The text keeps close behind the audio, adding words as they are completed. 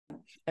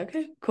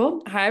Okay,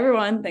 cool. Hi,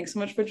 everyone. Thanks so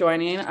much for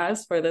joining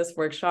us for this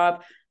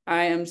workshop.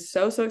 I am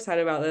so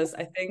excited about this.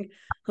 I think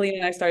Helena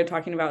and I started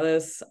talking about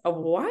this a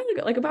while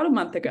ago, like about a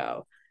month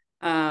ago.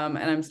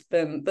 And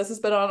this has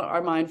been on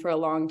our mind for a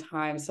long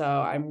time. So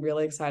I'm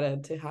really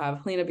excited to have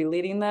Helena be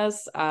leading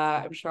this.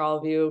 I'm sure all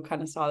of you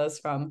kind of saw this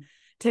from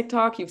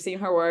TikTok. You've seen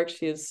her work.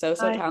 She is so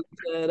Hi.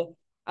 talented.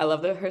 I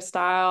love her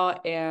style,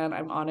 and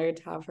I'm honored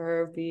to have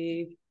her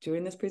be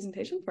doing this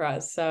presentation for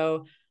us.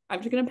 So I'm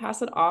just going to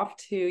pass it off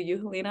to you,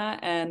 Helena.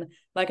 And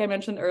like I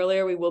mentioned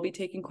earlier, we will be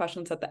taking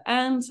questions at the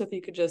end. So if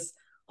you could just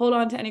hold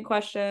on to any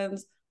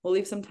questions, we'll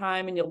leave some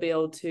time and you'll be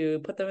able to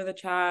put them in the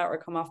chat or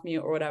come off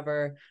mute or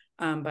whatever.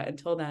 But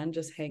until then,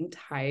 just hang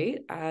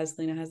tight as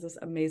Lena has this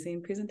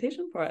amazing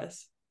presentation for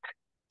us.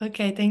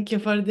 Okay, thank you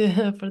for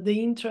the for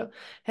the intro.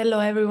 Hello,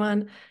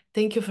 everyone.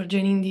 Thank you for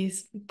joining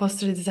this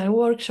poster design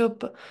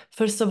workshop.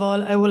 First of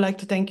all, I would like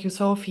to thank you,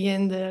 Sophie,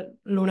 and the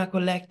Luna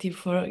Collective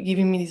for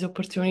giving me this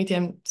opportunity.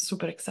 I'm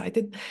super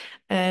excited,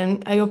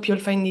 and I hope you'll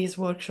find this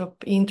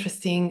workshop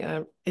interesting,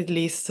 at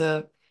least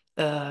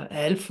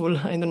helpful.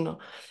 I don't know.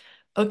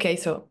 Okay,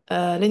 so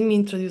let me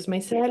introduce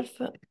myself.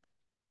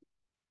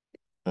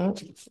 Uh,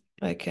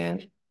 I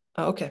can.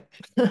 Okay.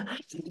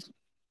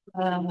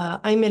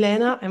 I'm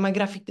Elena. I'm a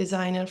graphic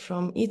designer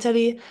from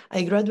Italy.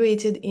 I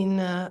graduated in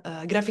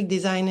graphic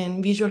design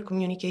and visual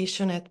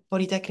communication at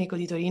Politecnico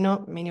di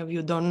Torino. Many of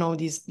you don't know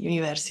this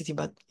university,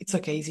 but it's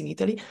okay, it's in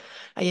Italy.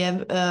 I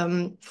have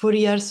 4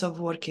 years of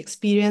work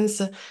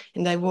experience,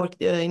 and I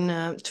worked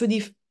in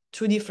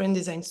two different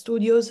design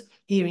studios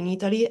here in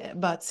Italy.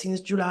 But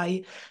since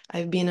July,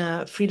 I've been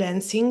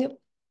freelancing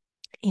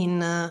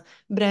in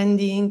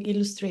branding,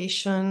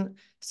 illustration,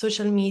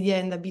 social media,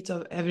 and a bit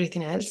of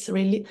everything else,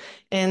 really.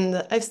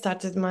 And I've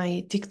started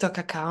my TikTok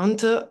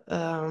account.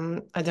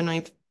 I don't know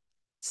if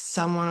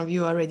someone of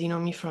you already know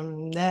me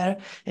from there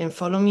and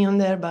follow me on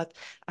there, but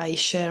I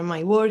share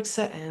my works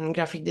and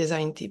graphic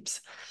design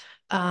tips.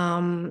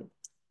 Um,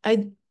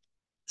 I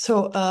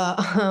so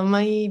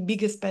my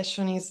biggest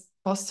passion is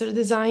poster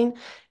design,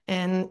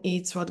 and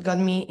it's what got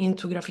me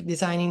into graphic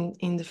design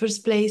in the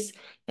first place.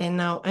 And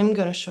now I'm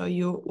gonna show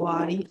you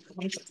why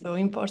it's so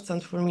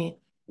important for me.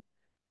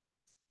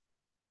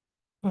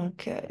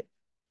 Okay,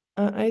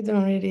 I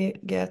don't really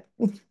get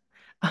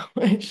how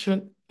I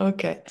should.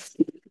 Okay.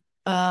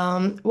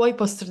 Why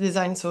poster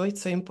design so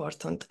it's so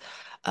important?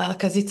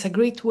 Because it's a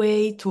great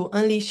way to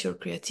unleash your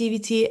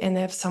creativity and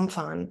have some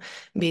fun.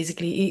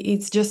 Basically,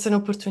 it's just an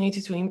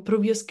opportunity to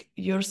improve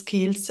your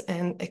skills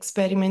and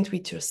experiment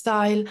with your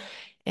style.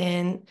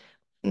 And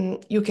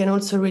you can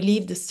also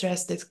relieve the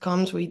stress that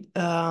comes with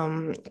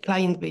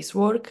client-based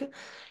work.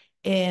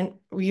 And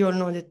we all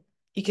know that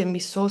it can be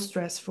so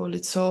stressful,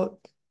 it's so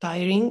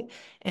tiring.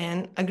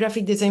 And a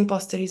graphic design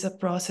poster is a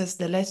process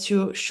that lets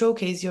you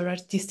showcase your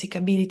artistic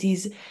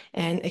abilities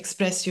and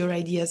express your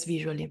ideas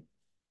visually.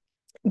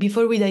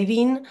 Before we dive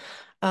in,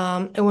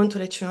 I want to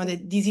let you know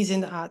that this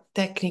isn't a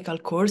technical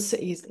course.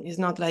 It's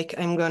not like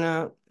I'm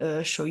gonna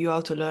show you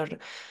how to learn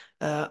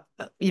uh,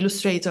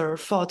 Illustrator or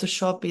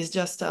Photoshop. It's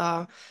just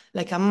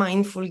like a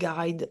mindful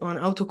guide on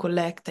how to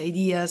collect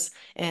ideas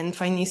and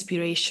find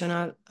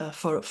inspiration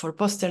for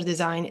poster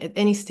design at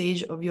any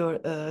stage of your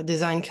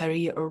design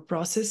career or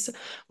process,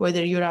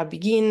 whether you're a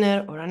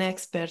beginner or an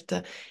expert.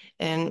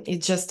 And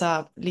it's just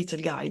a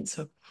little guide.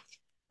 So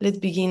let's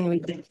begin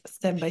with the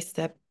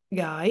step-by-step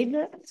guide.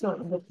 So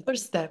the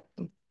first step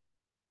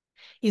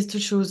is to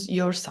choose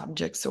your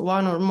subjects,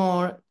 one or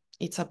more.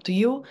 It's up to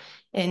you,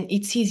 and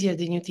it's easier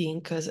than you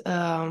think because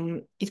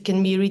it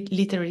can be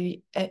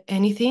literally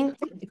anything.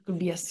 It could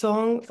be a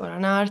song or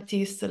an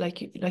artist, like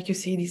you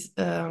see these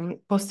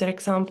poster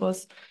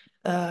examples.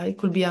 It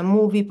could be a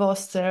movie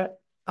poster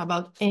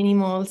about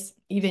animals,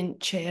 even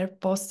chair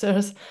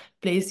posters,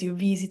 place you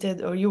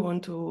visited or you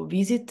want to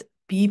visit,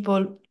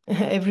 people,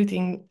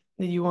 everything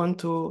that you want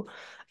to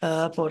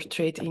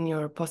portray in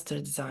your poster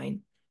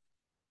design.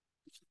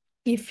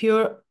 If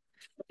you're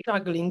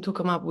struggling to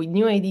come up with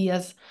new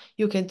ideas,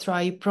 you can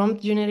try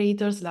prompt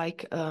generators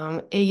like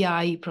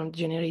AI prompt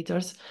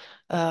generators.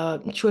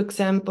 Two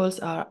examples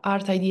are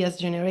art ideas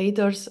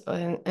generators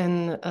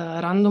and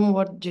random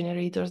word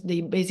generators.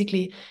 They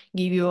basically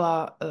give you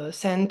a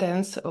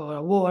sentence or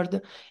a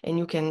word, and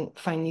you can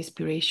find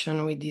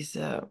inspiration with this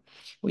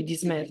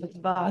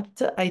method.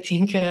 But I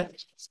think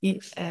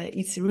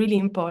it's really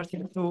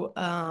important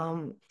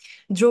to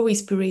draw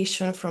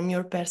inspiration from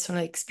your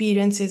personal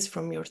experiences,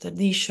 from your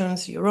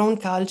traditions, your own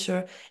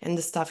culture, and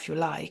the stuff you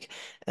like.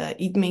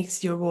 It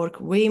makes your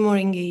work way more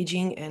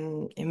engaging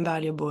and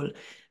invaluable,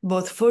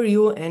 both for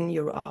you and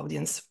your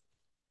audience.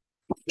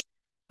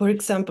 For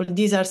example,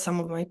 these are some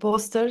of my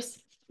posters.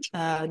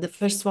 The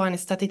first one,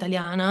 Estate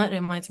Italiana,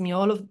 reminds me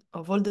of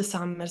all the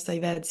summers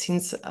I've had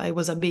since I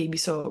was a baby.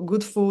 So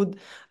good food,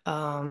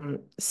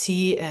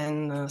 sea,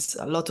 and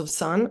a lot of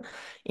sun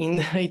in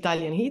the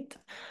Italian heat.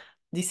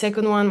 The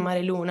second one,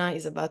 Mare Luna,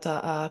 is about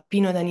a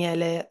Pino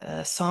Daniele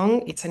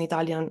song. It's an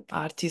Italian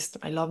artist.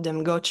 I love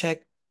them. Go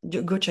check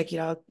it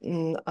out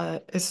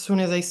as soon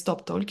as I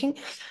stop talking.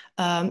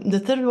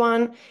 The third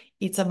one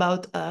It's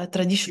about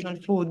traditional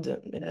food.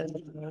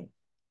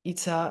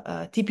 It's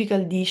a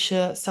typical dish,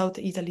 South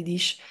Italy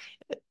dish,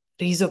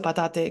 riso,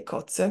 patate,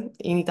 cozze.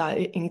 In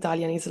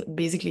Italian, it's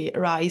basically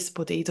rice,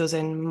 potatoes,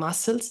 and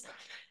mussels.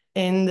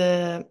 And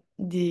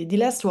the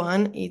last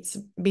one, it's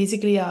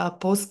basically a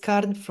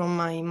postcard from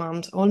my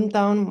mom's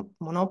hometown,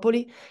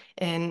 Monopoly.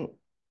 And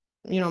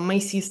my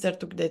sister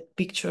took that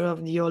picture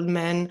of the old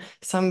man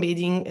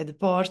sunbathing at the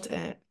port.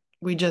 And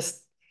we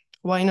just,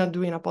 why not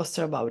doing a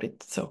poster about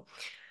it? So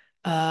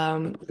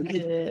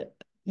the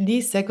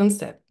second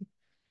step,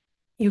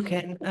 you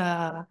can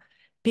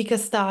pick a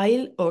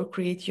style or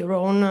create your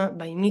own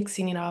by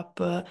mixing it up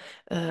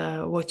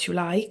what you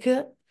like.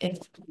 And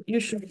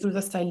you should choose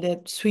a style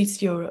that suits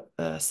your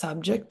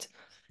subject.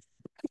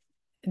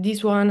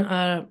 These one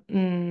are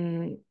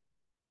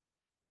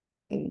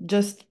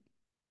just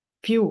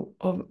few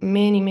of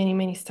many, many,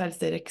 many styles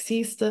that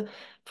exist.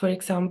 For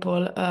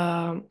example,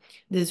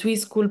 the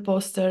Swiss school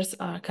posters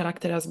are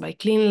characterized by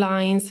clean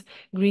lines,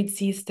 grid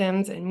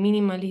systems, and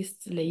minimalist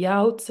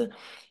layouts,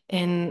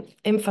 and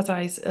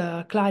emphasize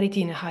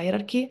clarity and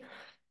hierarchy.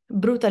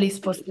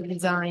 Brutalist poster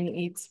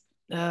design,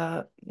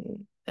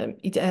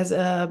 it has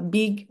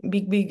big,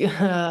 big, big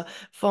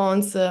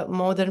fonts,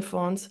 modern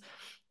fonts.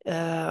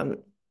 Um,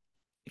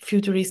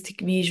 Futuristic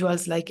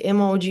visuals like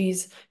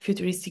emojis,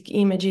 futuristic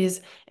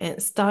images,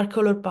 and star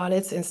color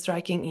palettes and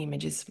striking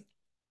images.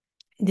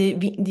 The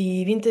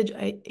vintage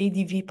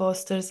ADV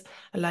posters,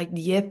 like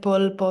the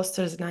Apple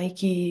posters,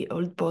 Nike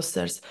old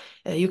posters,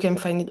 you can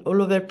find it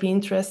all over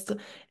Pinterest,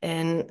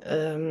 and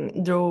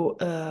draw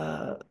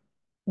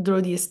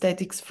the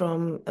aesthetics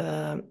from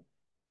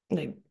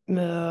like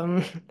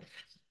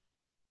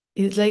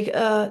it's like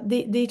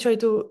they try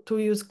to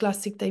use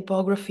classic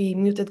typography,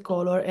 muted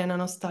color, and a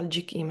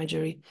nostalgic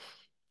imagery.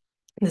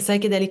 The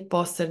psychedelic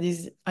poster,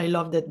 this I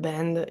love that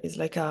band. It's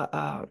like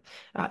a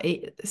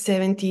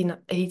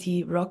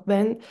 1780 rock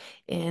band,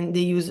 and they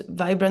use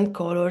vibrant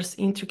colors,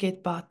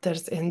 intricate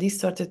patterns, and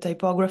distorted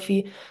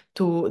typography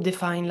to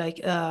define like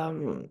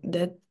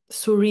that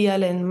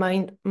surreal and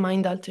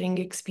mind-altering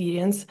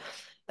experience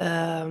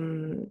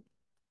that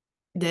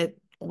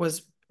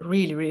was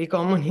really, really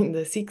common in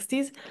the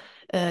 60s.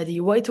 The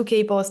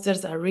Y2K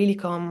posters are really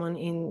common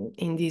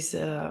in this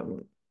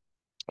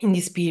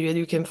period.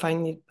 You can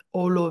find it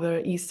all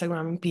over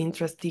Instagram,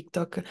 Pinterest,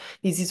 TikTok.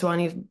 This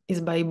one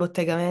is by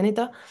Bottega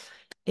Veneta.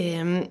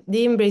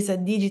 They embrace a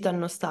digital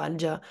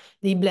nostalgia.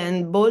 They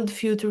blend bold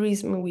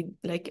futurism with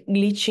like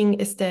glitching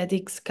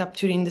aesthetics,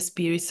 capturing the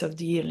spirits of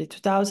the early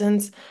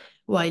 2000s,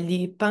 while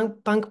the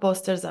punk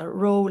posters are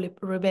raw,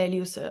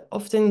 rebellious,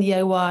 often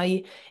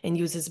DIY, and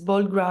uses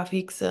bold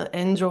graphics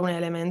and drawn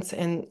elements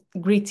and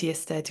gritty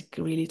aesthetic,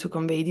 really, to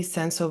convey this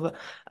sense of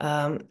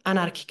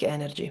anarchic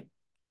energy.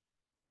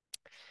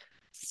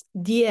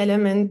 The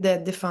element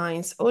that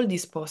defines all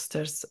these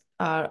posters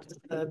are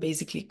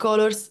basically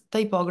colors,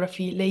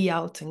 typography,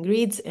 layout and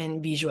grids,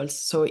 and visuals,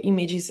 so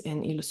images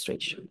and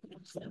illustration.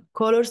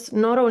 Colors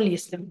not only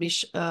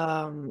establish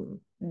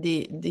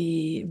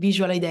the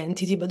visual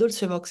identity, but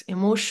also evokes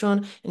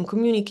emotion and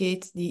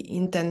communicates the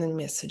intended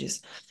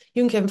messages.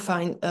 You can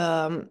find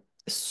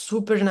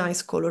super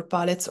nice color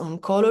palettes on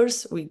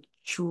Colors with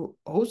two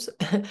O's,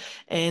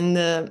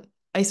 and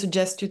I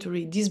suggest you to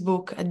read this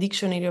book, A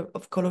Dictionary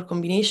of Color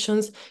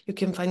Combinations. You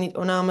can find it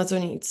on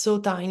Amazon. It's so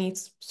tiny,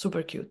 it's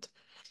super cute.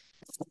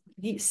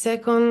 The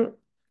second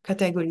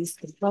category is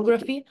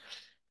typography.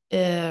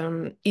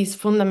 Is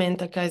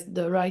fundamental because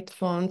the right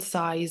font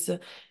size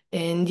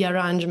and the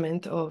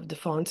arrangement of the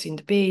fonts in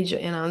the page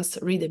enhance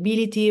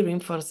readability,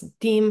 reinforce the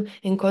theme,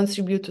 and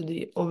contribute to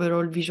the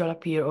overall visual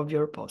appeal of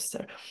your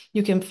poster.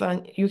 You can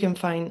find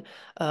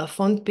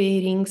font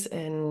pairings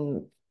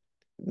and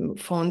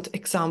font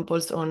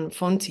examples on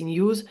fonts in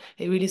use.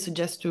 I really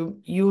suggest to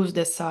use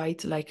the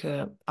site like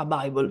a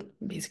Bible,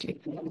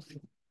 basically.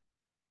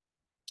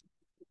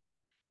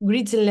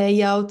 Grids and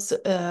layouts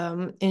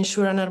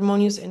ensure an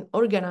harmonious and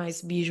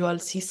organized visual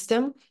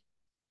system.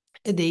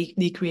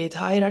 They create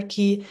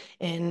hierarchy,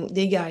 and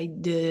they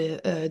guide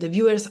the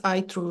viewer's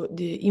eye through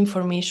the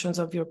informations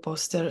of your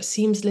poster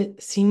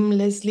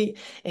seamlessly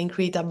and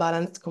create a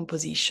balanced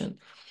composition.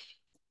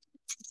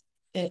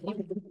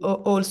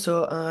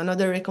 Also,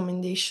 another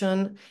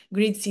recommendation,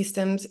 Grid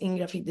Systems in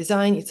Graphic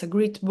Design. It's a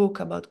great book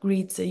about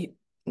grids. It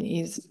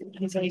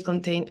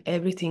contain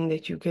everything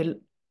that you could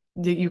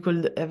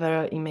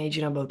ever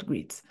imagine about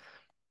grids.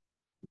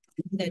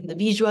 Then the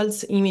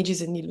visuals,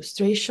 images, and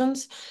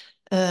illustrations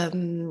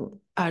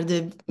are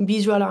the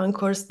visual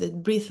anchors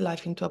that breathe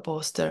life into a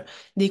poster.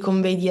 They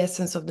convey the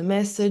essence of the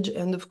message,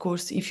 and of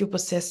course, if you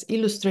possess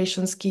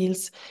illustration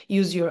skills,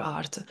 use your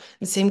art.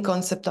 The same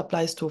concept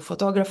applies to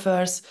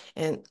photographers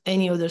and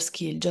any other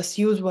skill. Just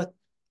use what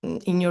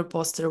in your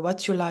poster,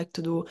 what you like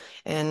to do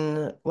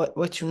and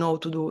what you know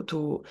to do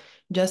to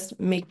just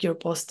make your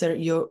poster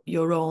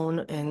your own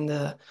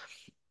and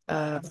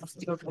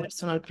your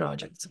personal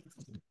project.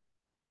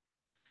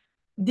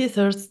 The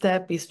third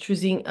step is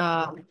choosing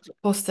a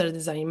poster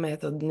design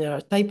method. There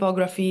are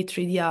typography,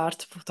 3D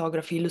art,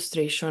 photography,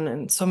 illustration,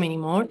 and so many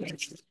more.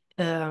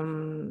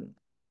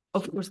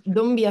 of course,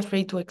 don't be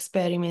afraid to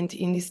experiment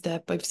in this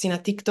step. I've seen a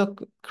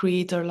TikTok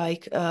creator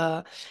like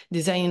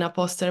designing a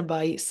poster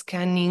by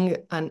scanning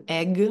an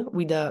egg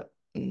with a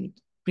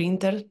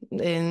printer,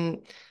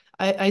 and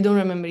I don't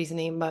remember his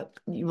name, but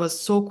it was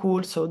so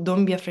cool. So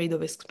don't be afraid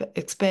of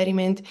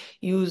experiment,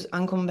 use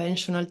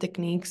unconventional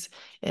techniques,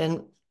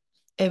 and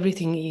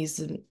everything is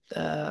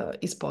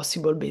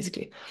possible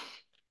basically.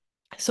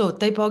 So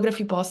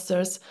typography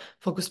posters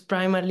focus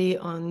primarily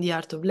on the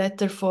art of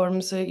letter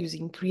forms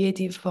using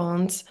creative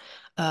fonts,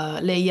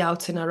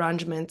 layouts and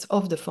arrangements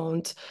of the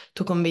font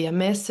to convey a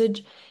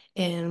message.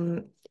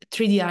 And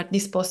 3D art,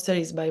 this poster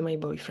is by my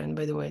boyfriend,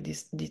 by the way, the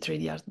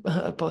 3D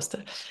art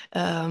poster.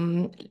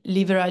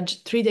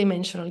 Leverage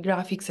three-dimensional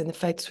graphics and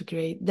effects to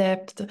create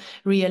depth,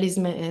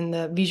 realism,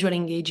 and visual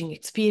engaging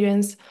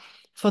experience.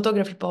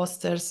 Photography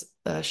posters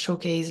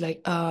showcase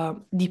like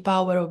the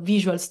power of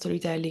visual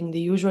storytelling. They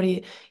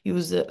usually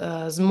use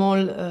small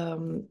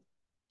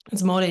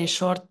and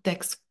short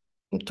text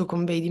to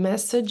convey the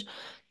message.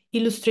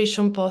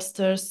 Illustration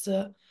posters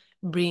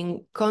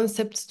bring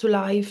concepts to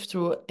life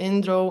through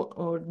hand-drawn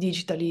or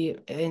digitally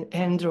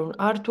hand-drawn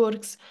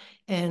artworks,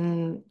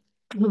 and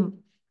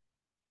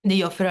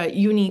they offer a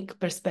unique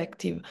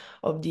perspective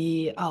of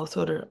the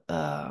author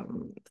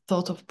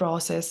thought of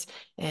process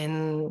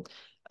and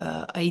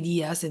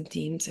ideas and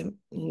themes. And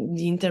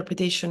the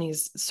interpretation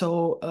is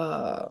so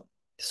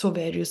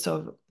various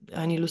of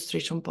an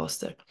illustration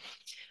poster.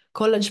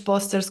 Collage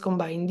posters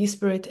combine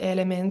disparate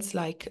elements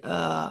like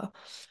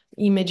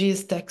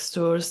images,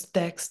 textures,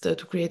 text to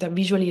create a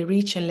visually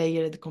rich and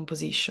layered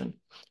composition.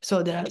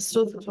 So there are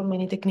so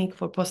many techniques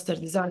for poster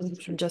design. You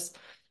should just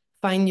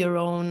find your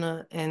own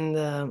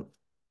and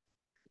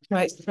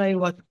try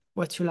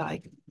what you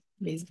like,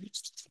 basically.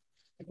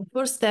 The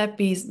first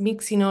step is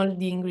mixing all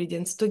the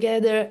ingredients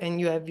together and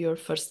you have your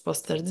first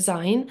poster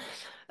design.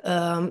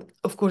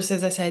 Of course,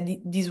 as I said,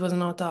 this was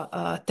not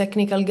a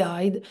technical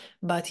guide,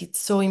 but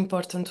it's so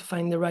important to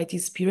find the right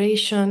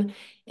inspiration.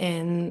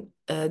 And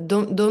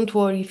don't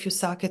worry if you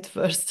suck at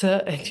first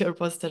at your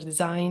poster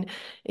design.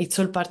 It's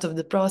all part of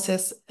the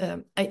process.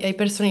 I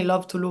personally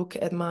love to look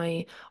at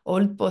my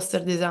old poster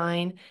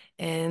design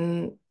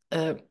and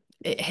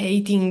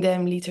hating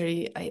them,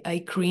 literally.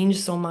 I cringe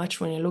so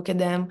much when I look at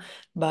them,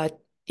 but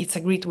it's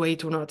a great way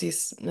to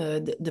notice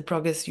the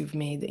progress you've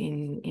made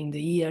in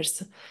the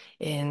years.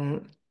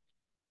 And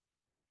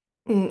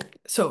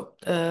so,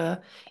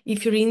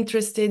 if you're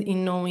interested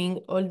in knowing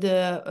all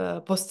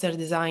the poster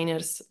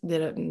designers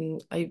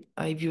that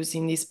I've used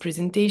in this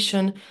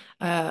presentation,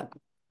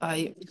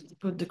 I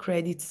put the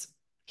credits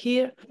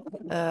here.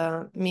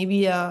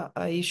 Maybe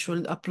I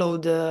should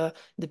upload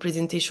the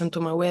presentation to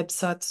my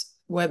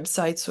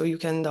website so you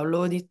can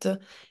download it.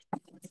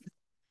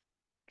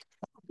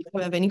 If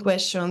you have any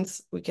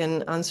questions, we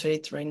can answer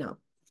it right now.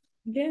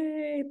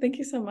 Yay, thank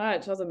you so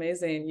much. That was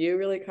amazing. You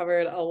really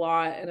covered a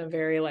lot in a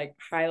very like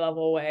high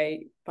level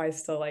way by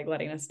still like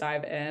letting us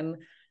dive in.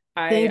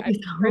 Thank I you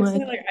so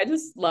personally much. like I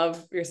just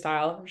love your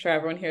style. I'm sure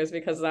everyone here is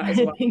because of that as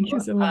well. Thank you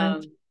so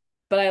much.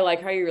 But I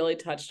like how you really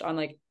touched on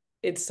like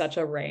it's such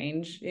a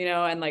range, you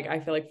know, and like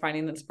I feel like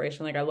finding the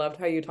inspiration. Like I loved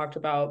how you talked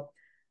about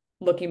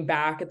looking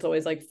back. It's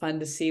always like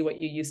fun to see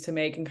what you used to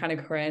make and kind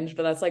of cringe,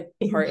 but that's like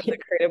part of Thank the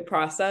you. creative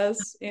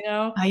process, you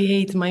know? I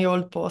hate my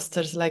old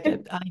posters. Like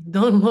I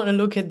don't want to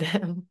look at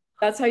them.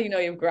 That's how you know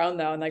you've grown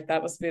though, and like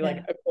that must be like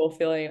Yeah. a cool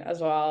feeling as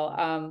well.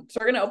 So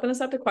we're gonna open this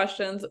up to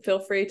questions. Feel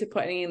free to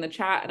put any in the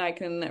chat and I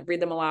can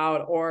read them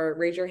aloud, or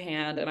raise your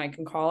hand and I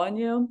can call on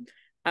you.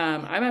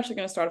 I'm actually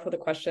gonna start off with a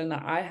question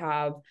that I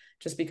have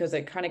just because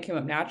it kind of came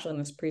up naturally in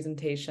this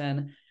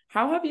presentation.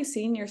 How have you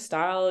seen your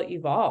style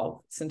evolve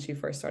since you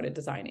first started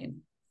designing?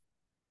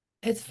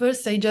 At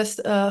first, I just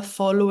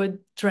followed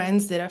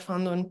trends that I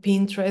found on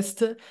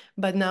Pinterest,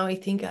 but now I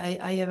think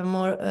I have a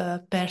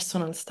more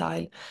personal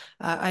style.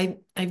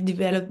 I've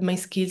developed my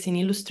skills in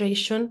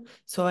illustration,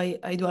 so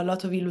I do a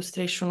lot of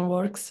illustration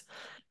works.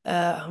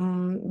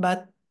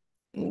 But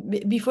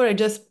before I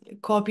just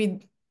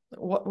copied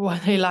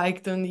what I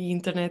liked on the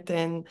internet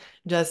and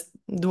just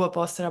do a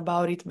poster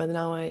about it. But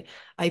now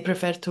I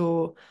prefer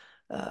to,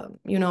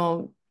 you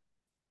know,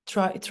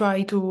 try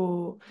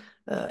to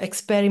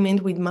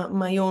experiment with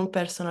my own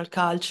personal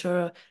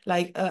culture.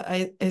 Like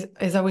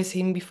as I was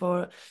saying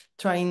before,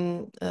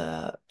 trying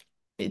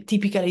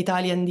typical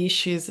Italian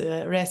dishes,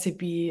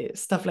 recipe,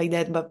 stuff like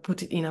that, but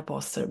put it in a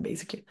poster,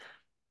 basically.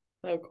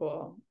 So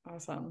cool.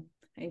 Awesome.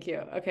 Thank you.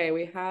 Okay,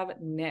 we have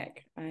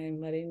Nick.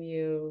 I'm letting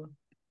you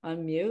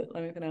unmute.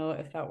 Let me know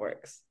if that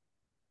works.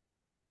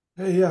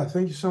 Hey, yeah,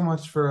 thank you so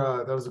much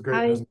for that was a great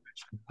Hi.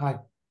 presentation. Hi.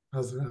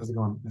 How's it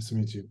going? Nice to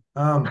meet you.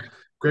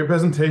 Great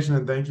presentation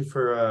and thank you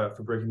for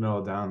breaking it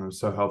all down. It was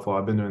so helpful.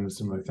 I've been doing a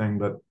similar thing,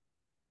 but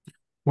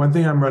one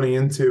thing I'm running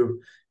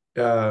into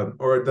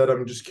or that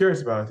I'm just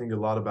curious about, I think a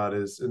lot about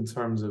is in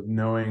terms of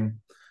knowing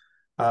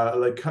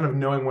like kind of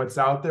knowing what's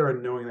out there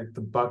and knowing like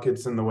the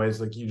buckets and the ways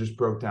like you just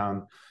broke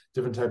down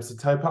different types of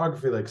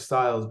typography like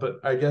styles, but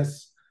I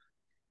guess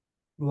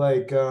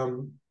like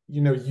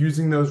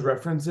using those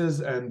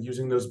references and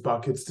using those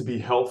buckets to be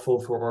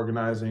helpful for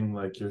organizing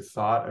like your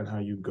thought and how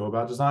you go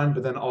about design,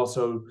 but then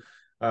also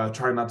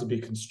try not to be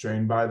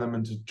constrained by them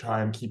and to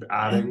try and keep Yeah,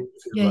 adding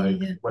to yeah, like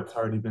yeah. what's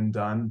already been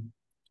done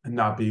and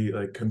not be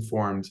like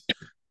conformed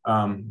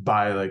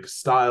by like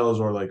styles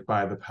or like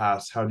by the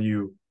past. How do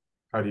you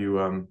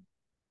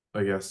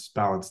I guess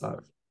balance that?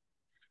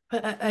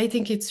 I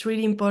think it's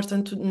really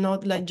important to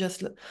not like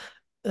just,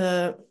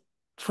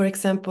 for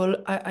example,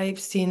 I've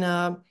seen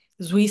a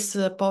Swiss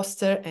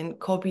poster and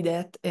copy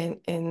that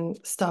and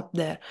stop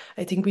there.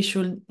 I think we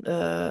should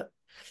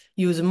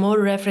use more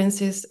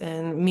references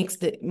and mix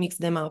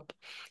them up.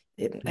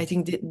 I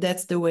think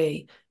that's the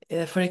way.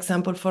 For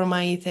example, for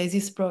my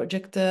thesis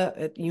project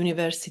at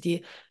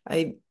university,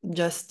 I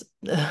just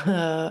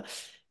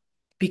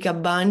pick a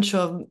bunch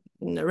of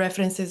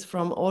references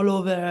from all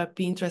over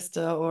Pinterest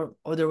or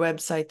other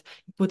website,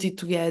 put it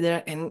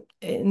together,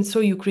 and so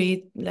you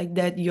create like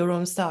that your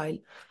own style.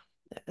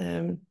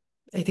 Um,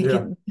 I think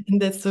Yeah,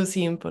 that's so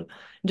simple.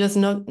 Just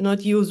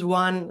not use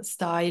one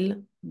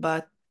style,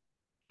 but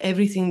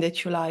everything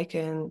that you like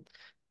and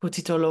put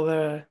it all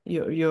over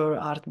your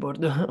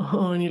artboard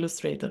on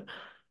Illustrator.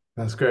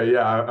 that's great.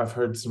 Yeah, I've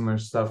heard similar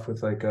stuff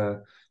with like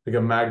a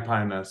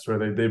magpie nest where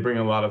they bring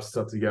a lot of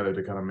stuff together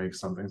to kind of make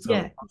something. Yeah,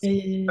 So yeah, awesome.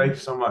 yeah, Thank you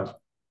so much.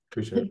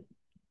 Appreciate yeah. it.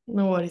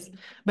 No worries.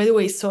 By the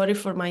way, sorry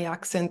for my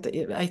accent.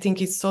 I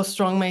think it's so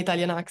strong, my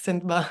Italian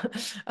accent, but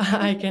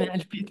I can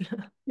help it.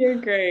 You're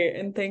great.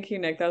 And thank you,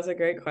 Nick. That was a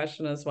great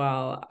question as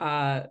well.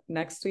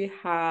 Next we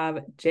have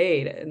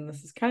Jade, and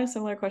this is kind of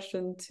similar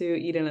question to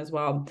Eden as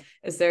well.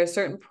 Is there a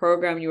certain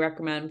program you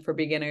recommend for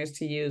beginners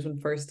to use when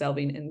first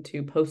delving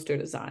into poster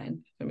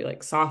design? Maybe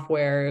like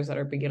softwares that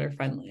are beginner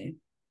friendly.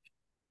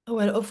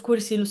 Well, of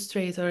course,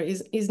 Illustrator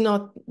is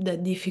not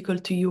that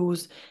difficult to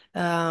use.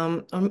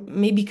 Or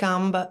maybe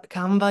Canva.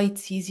 Canva,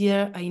 it's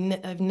easier.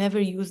 I've never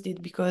used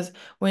it because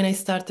when I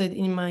started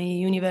in my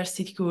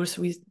university course,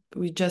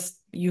 we just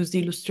used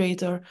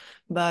Illustrator,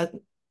 but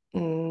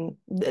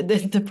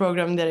that's the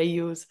program that I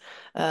use.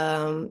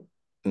 Um,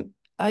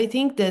 I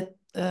think that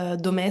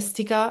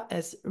Domestika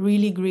has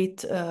really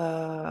great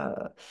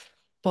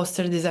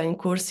poster design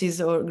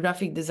courses or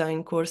graphic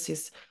design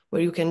courses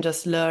where you can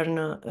just learn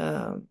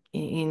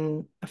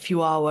in a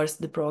few hours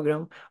the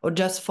program, or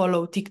just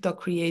follow TikTok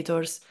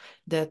creators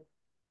that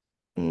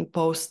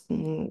post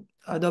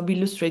Adobe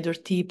Illustrator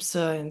tips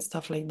and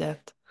stuff like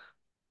that.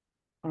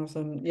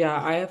 Awesome.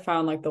 Yeah, I have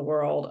found like the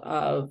world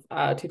of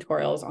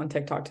tutorials on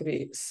TikTok to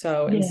be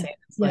so Yeah, insane.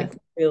 It's yeah, like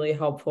really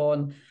helpful.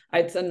 And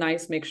it's a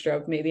nice mixture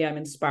of maybe I'm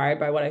inspired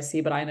by what I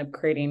see, but I end up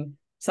creating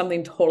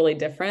something totally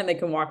different. They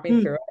can walk me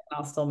through Mm, it and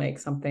I'll still make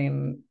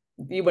something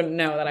you wouldn't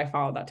know that I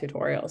followed that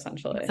tutorial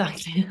essentially.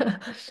 exactly.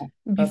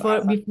 That's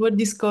awesome. Before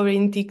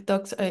discovering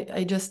TikToks,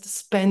 I just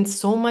spent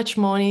so much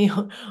money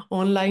on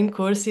online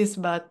courses,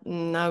 but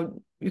now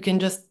you can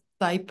just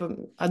type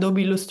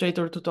Adobe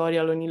Illustrator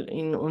tutorial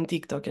on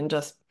TikTok and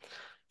just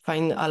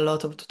find a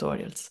lot of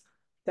tutorials.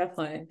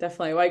 Definitely,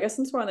 definitely. Well, I guess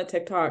since we're on the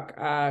TikTok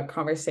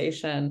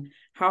conversation,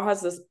 how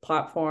has this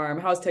platform,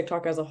 how has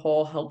TikTok as a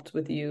whole helped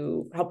with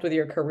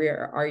your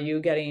career? Are you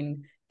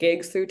getting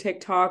gigs through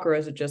TikTok or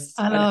is it just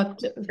A an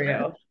lot. for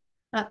you?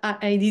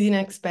 I didn't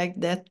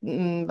expect that,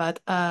 but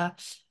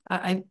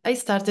I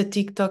started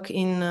TikTok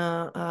in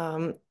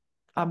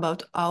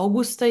about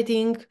August, I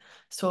think,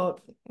 so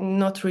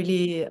not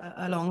really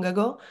long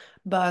ago,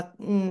 but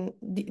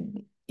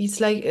it's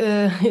like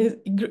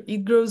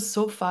it grows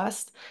so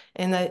fast,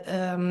 and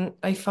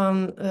I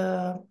found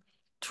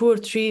two or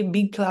three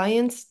big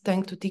clients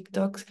thanks to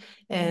TikToks,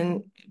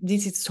 and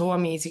this is so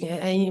amazing.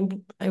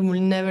 I will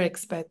never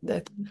expect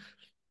that.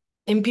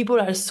 And people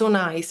are so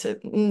nice. I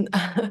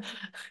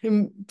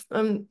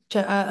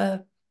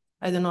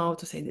don't know how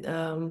to say it.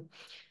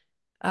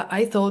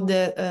 I thought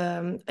that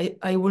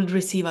I would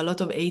receive a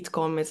lot of hate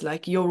comments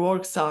like "your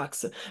work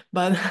sucks,"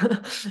 but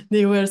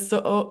they were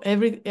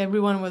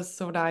everyone was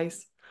so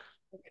nice.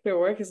 Your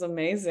work is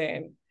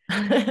amazing.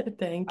 I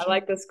Thank you.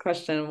 like this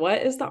question.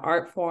 What is the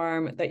art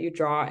form that you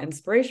draw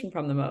inspiration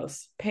from the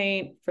most?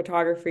 Paint,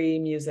 photography,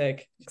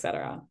 music,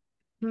 etc.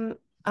 Mm,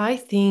 I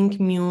think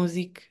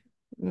music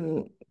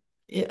mm,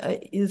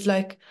 is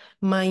like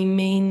my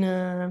main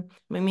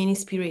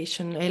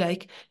inspiration. I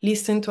like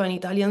listen to an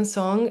Italian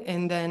song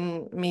and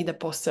then make a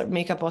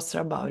poster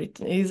about it.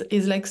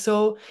 It's like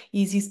so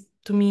easy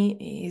to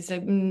me. It's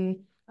like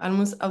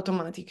almost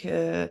automatic.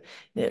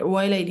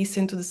 While I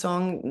listen to the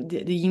song,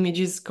 the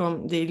images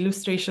come, the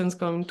illustrations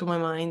come to my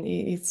mind.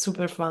 It's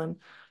super fun.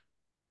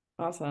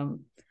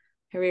 Awesome.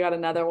 Here we got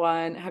another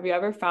one. Have you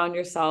ever found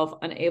yourself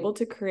unable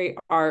to create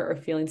art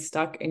or feeling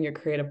stuck in your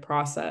creative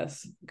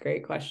process?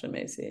 Great question,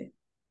 Macy.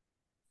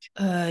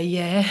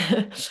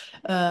 Yeah,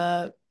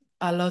 uh,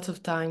 a lot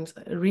of times,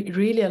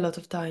 really a lot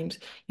of times.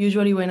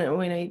 Usually, when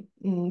I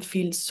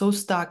feel so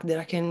stuck that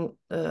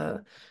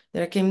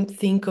I can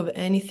think of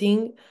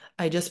anything,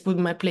 I just put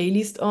my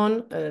playlist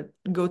on,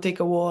 go take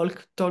a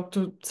walk, talk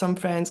to some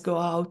friends, go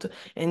out,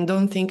 and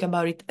don't think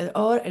about it at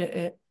all.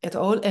 At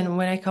all. And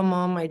when I come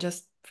home, I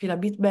just feel a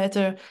bit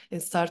better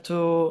and start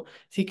to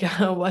think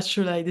what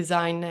should I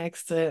design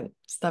next,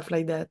 stuff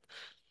like that.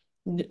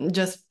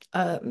 Just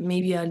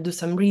maybe I'll do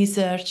some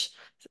research,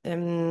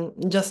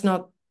 just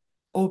not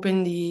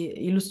open the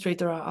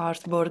Illustrator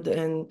artboard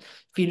and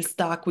feel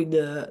stuck with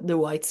the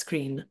white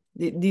screen.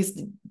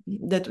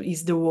 That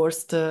is the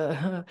worst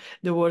the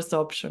worst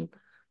option.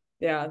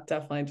 Yeah,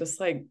 definitely. Just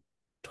like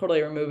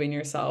totally removing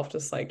yourself,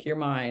 just like your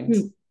mind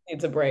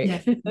needs a break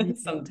Yeah,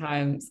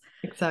 sometimes.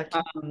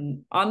 exactly.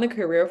 On the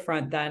career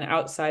front, then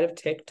outside of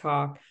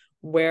TikTok,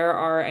 do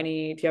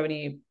you have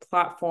any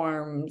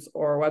platforms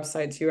or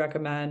websites you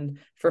recommend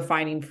for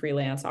finding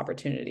freelance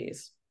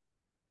opportunities?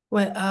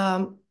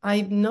 Well,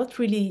 I've not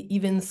really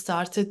even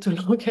started to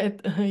look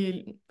at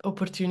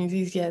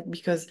opportunities yet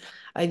because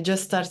I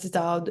just started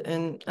out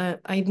and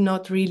I'm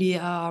not really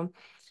um,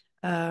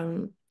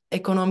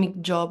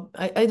 economic job.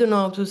 I don't know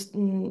how to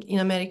in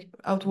America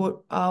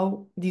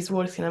how this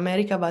works in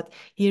America, but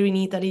here in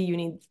Italy you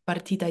need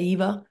partita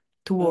IVA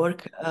to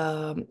work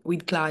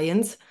with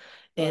clients,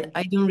 and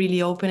I don't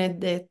really open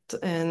it that,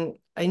 and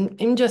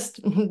I'm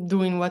just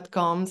doing what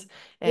comes.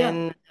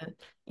 And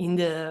in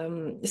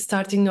the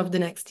starting of the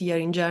next year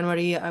in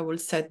January, I will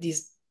set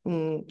this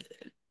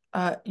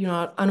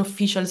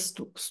unofficial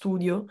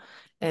studio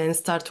and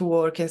start to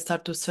work and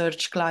start to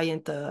search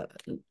client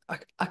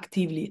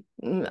actively.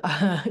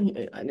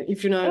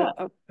 If you Yeah. know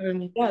what I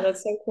mean. Yeah,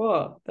 that's so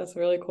cool. That's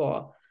really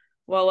cool.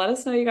 Well, let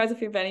us know, you guys,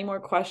 if you have any more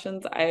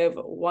questions. I have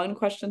one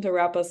question to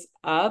wrap us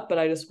up, but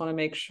I just want to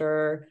make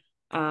sure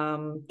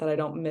that I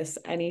don't miss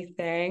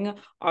anything.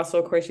 Also,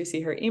 of course, you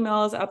see her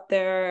emails up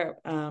there.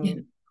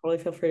 Yeah.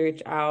 Totally feel free to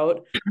reach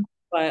out.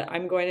 But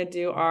I'm going to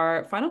do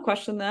our final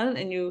question then.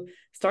 And you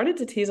started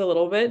to tease a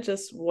little bit.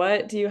 Just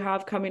what do you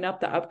have coming up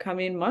the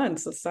upcoming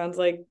months? It sounds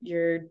like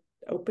you're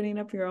opening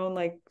up your own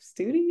like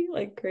studio,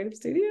 like creative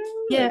studio.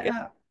 Like,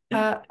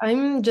 Yeah,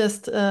 I'm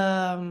just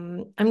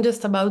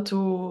about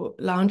to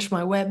launch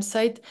my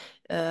website.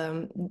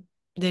 Um,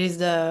 there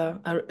is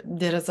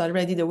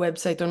already the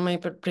website on my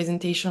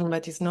presentation,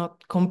 but it's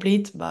not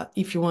complete. But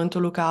if you want to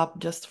look up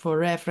just for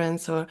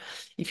reference, or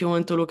if you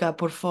want to look up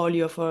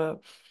portfolio for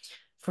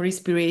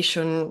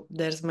inspiration,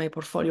 there's my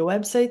portfolio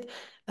website.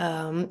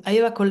 I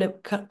have a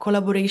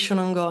collaboration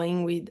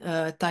ongoing with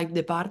Type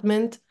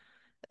Department.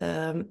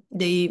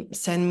 They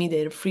send me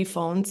their free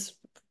fonts.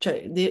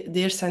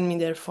 They send me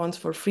their fonts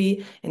for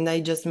free, and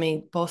I just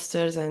made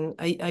posters, and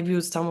I've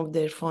used some of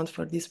their fonts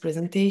for this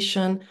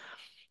presentation.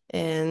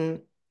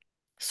 And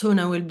soon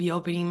I will be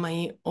opening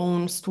my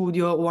own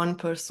studio,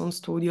 one-person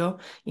studio,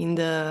 in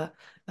the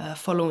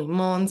following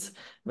months.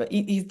 But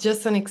it's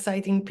just an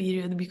exciting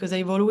period because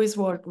I've always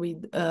worked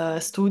with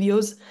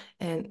studios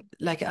and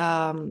like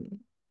an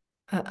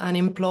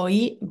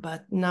employee,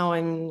 but now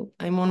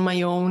I'm on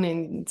my own,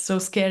 and it's so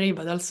scary,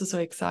 but also so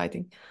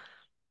exciting.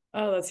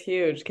 oh, that's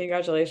huge.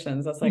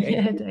 Congratulations. That's like a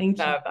Yeah, huge thank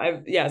you.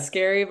 step. Yeah,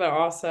 scary, but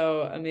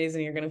also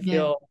amazing. You're gonna Yeah.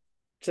 feel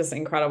just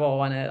incredible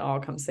when it all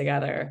comes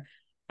together.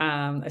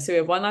 So we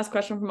have one last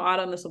question from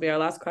Autumn. This will be our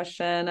last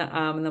question,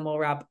 and then we'll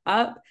wrap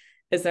up.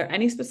 Is there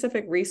any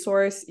specific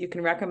resource you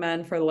can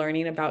recommend for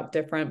learning about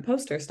different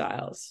poster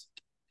styles?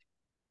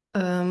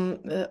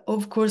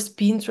 Of course,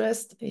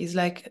 Pinterest is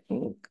like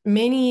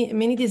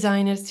many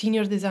designers,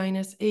 senior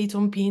designers, hate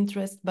on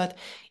Pinterest. But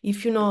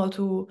if you know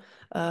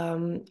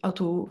how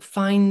to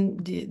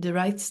find the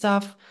right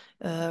stuff,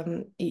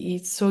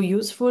 it's so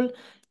useful.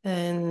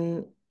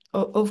 And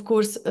of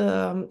course,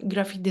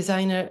 graphic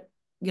design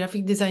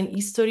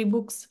history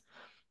books.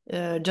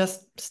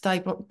 Just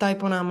type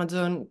on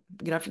Amazon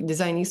graphic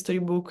design history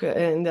book,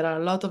 and there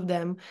are a lot of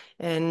them.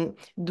 And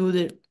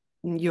do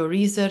your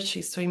research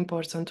is so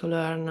important to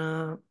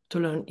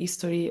learn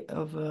history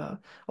of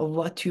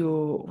what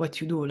you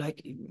do.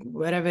 Like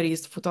wherever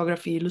is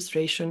photography,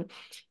 illustration,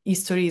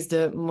 history is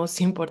the most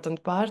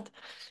important part,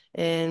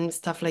 and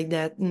stuff like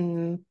that.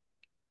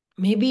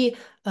 Maybe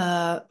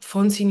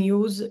fonts in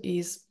use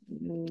is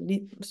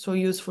so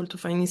useful to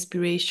find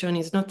inspiration.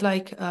 It's not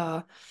like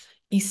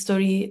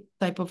history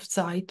type of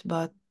site,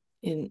 but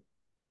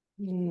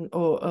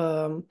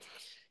or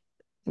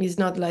it's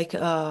not like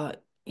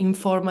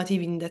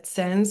informative in that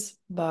sense,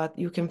 but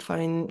you can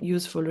find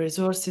useful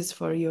resources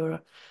for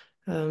your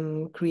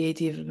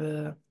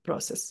creative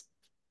process.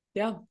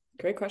 Yeah,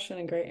 great question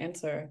and great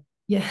answer.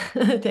 Yeah,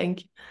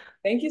 thank you.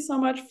 Thank you so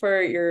much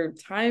for your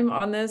time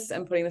on this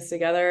and putting this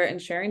together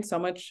and sharing so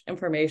much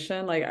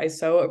information. Like, I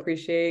so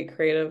appreciate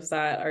creatives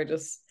that are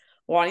just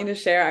wanting to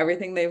share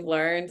everything they've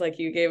learned. Like,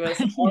 you gave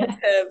us all the Yeah.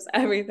 tips,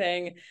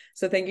 everything.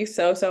 So thank you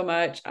so, so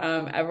much.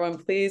 Everyone,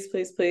 please,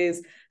 please,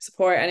 please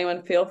support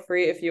anyone. Feel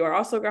free, if you are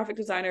also a graphic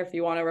designer, if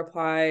you want to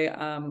reply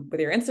with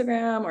your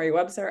Instagram or your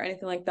website or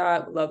anything like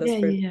that. Love this Yeah,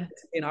 for to yeah,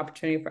 be an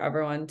opportunity for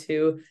everyone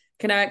to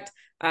connect.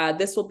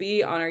 This will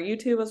be on our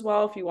YouTube as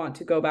well if you want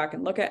to go back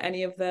and look at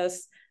any of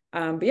this.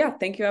 But yeah,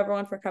 thank you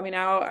everyone for coming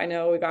out. I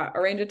know we got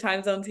a range of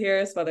time zones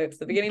here, so whether it's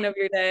the beginning of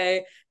your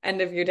day,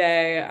 end of your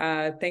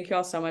day, thank you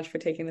all so much for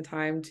taking the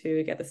time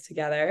to get this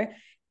together.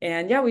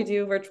 And yeah, we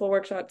do virtual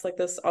workshops like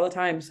this all the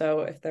time.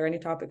 So if there are any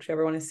topics you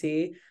ever want to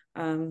see,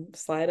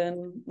 slide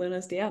in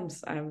Luna's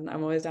DMs.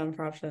 I'm always down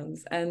for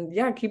options. And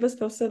yeah, keep us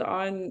posted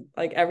on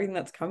like everything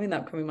that's coming the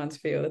upcoming months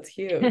for you. That's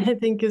huge.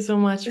 Thank you so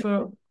much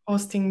for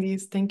hosting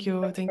this. Thank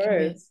you. Of Thank you,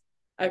 May. course.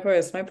 Of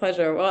course, my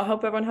pleasure. Well, I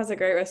hope everyone has a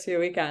great rest of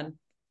your weekend.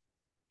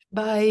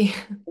 Bye.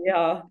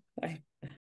 Yeah. Bye.